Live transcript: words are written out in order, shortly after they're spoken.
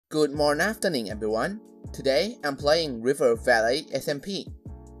Good morning, afternoon, everyone. Today, I'm playing River Valley SMP,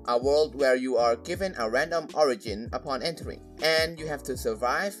 a world where you are given a random origin upon entering, and you have to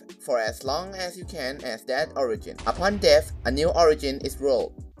survive for as long as you can as that origin. Upon death, a new origin is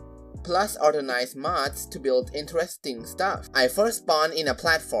rolled, plus organize mods to build interesting stuff. I first spawned in a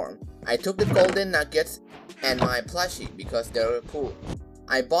platform. I took the golden nuggets and my plushie because they're cool.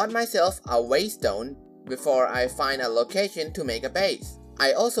 I bought myself a waystone before I find a location to make a base.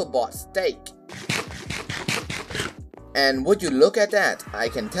 I also bought steak. And would you look at that, I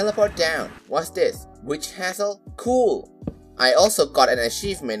can teleport down. What's this? Witch hassle? Cool! I also got an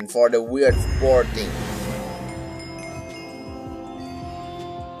achievement for the weird board thing.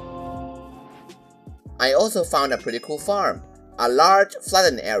 I also found a pretty cool farm. A large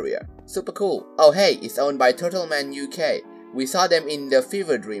flattened area. Super cool. Oh hey, it's owned by Turtleman UK. We saw them in the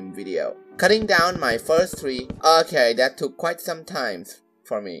Fever Dream video. Cutting down my first tree. Okay, that took quite some time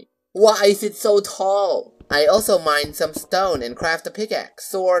for me. Why is it so tall? I also mined some stone and craft a pickaxe,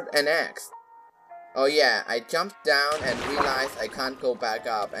 sword and axe. Oh yeah, I jumped down and realized I can't go back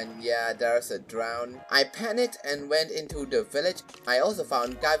up, and yeah, there's a drown. I panicked and went into the village. I also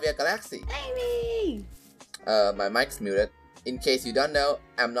found Gavia Galaxy. Amy! My mic's muted. In case you don't know,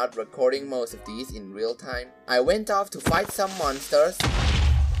 I'm not recording most of these in real time. I went off to fight some monsters.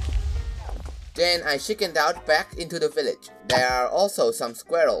 Then I chickened out back into the village. There are also some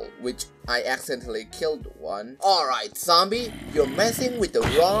squirrel, which I accidentally killed one. Alright, zombie, you're messing with the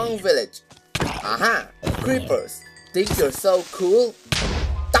wrong village. Aha! Creepers! Think you're so cool?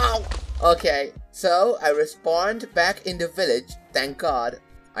 Ow! Okay, so I respawned back in the village, thank God.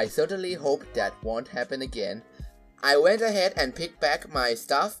 I certainly hope that won't happen again. I went ahead and picked back my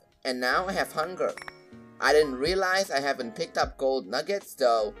stuff, and now I have hunger. I didn't realize I haven't picked up gold nuggets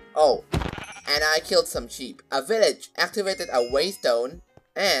though. Oh, and I killed some sheep. A village activated a waystone,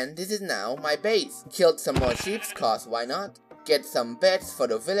 and this is now my base. Killed some more sheep, cause why not? Get some beds for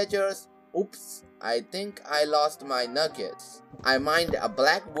the villagers. Oops, I think I lost my nuggets. I mined a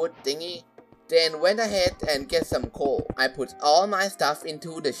black wood thingy, then went ahead and get some coal. I put all my stuff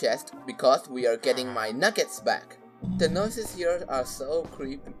into the chest because we are getting my nuggets back. The noises here are so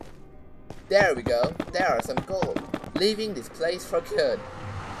creepy. There we go, there are some gold. Leaving this place for good.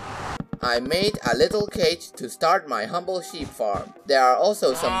 I made a little cage to start my humble sheep farm. There are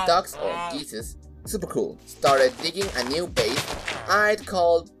also some ducks or geese. Super cool. Started digging a new base I'd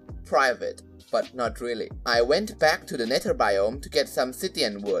called private, but not really. I went back to the nether biome to get some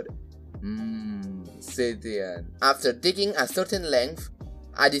Scythian wood. Scythian. After digging a certain length,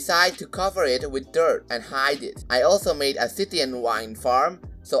 I decided to cover it with dirt and hide it. I also made a Scythian wine farm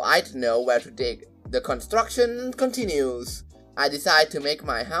so I'd know where to dig. The construction continues. I decided to make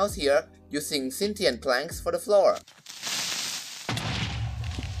my house here using Scythian planks for the floor.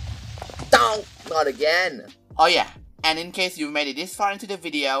 Don't! Not again! Oh yeah, and in case you made it this far into the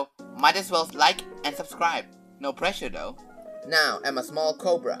video, might as well like and subscribe. No pressure though. Now I'm a small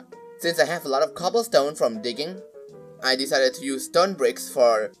cobra. Since I have a lot of cobblestone from digging, I decided to use stone bricks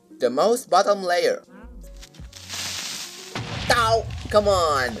for the most bottom layer. Ow! Come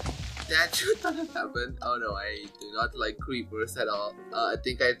on! That should not have happened. Oh no, I do not like creepers at all. I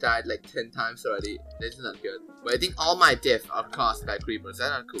think I died like 10 times already. That's not good. But I think all my deaths are caused by creepers.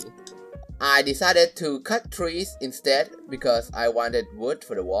 That's not cool. I decided to cut trees instead because I wanted wood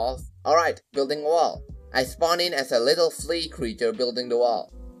for the walls. Alright, building a wall. I spawned in as a little flea creature building the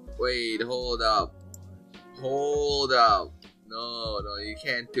wall. Wait, hold up. Hold up. No, you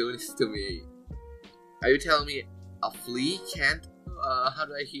can't do this to me. Are you telling me a flea can't? How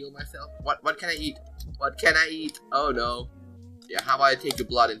do I heal myself? What can I eat? What can I eat? Oh no. Yeah, how about I take your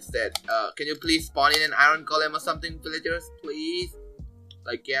blood instead? Can you please spawn in an iron golem or something, villagers? Please?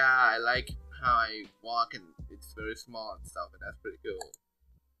 Like, yeah, I like how I walk and it's very small and stuff, and that's pretty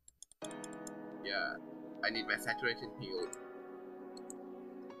cool. Yeah, I need my saturation healed.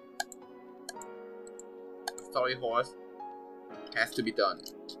 Sorry, horse. Has to be done.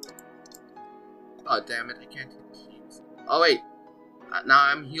 Oh, damn it, I can't hit sheep. Oh, wait. Now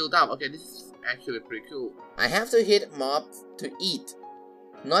I'm healed up. Okay, this is actually pretty cool. I have to hit mobs to eat.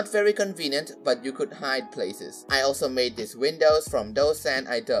 Not very convenient, but you could hide places. I also made these windows from those sand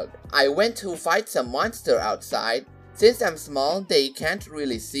I dug. I went to fight some monster outside. Since I'm small, they can't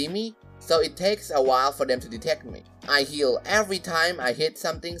really see me, so it takes a while for them to detect me. I heal every time I hit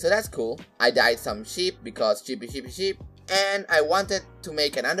something, so that's cool. I dyed some sheep because sheep. And I wanted to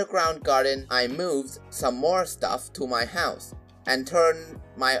make an underground garden. I moved some more stuff to my house and turned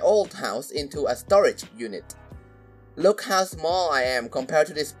my old house into a storage unit. Look how small I am compared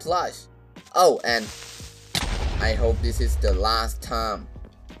to this plush. Oh, and I hope this is the last time.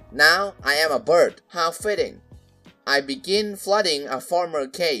 Now I am a bird. How fitting. I begin flooding a former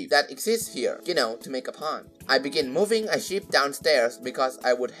cave that exists here, to make a pond. I begin moving a sheep downstairs because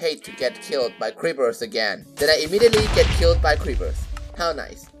I would hate to get killed by creepers again. Then I immediately get killed by creepers. How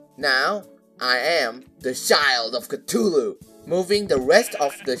nice. Now, I am the child of Cthulhu, moving the rest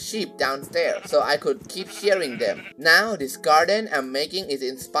of the sheep downstairs so I could keep hearing them. Now, this garden I'm making is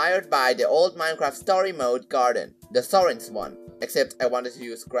inspired by the old Minecraft story mode garden, the Soren's one, except I wanted to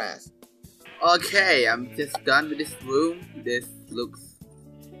use grass. Okay, I'm just done with this room. This looks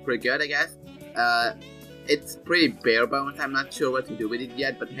pretty good, I guess. It's pretty bare bones. I'm not sure what to do with it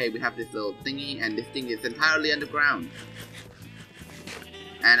yet, but hey, we have this little thingy, and this thing is entirely underground.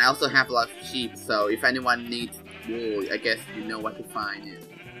 And I also have a lot of sheep, so if anyone needs wool, I guess you know what to find it.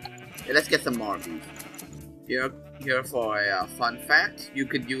 Okay, let's get some more of these. Here for a fun fact, you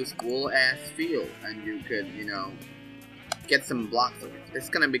could use wool as fuel, and you could, get some blocks of it. It's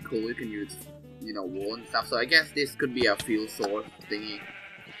gonna be cool. You can use, wool and stuff. So I guess this could be a fuel source thingy.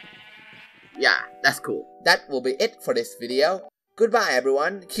 Yeah, that's cool. That will be it for this video. Goodbye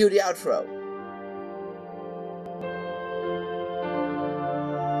everyone. Cue the outro.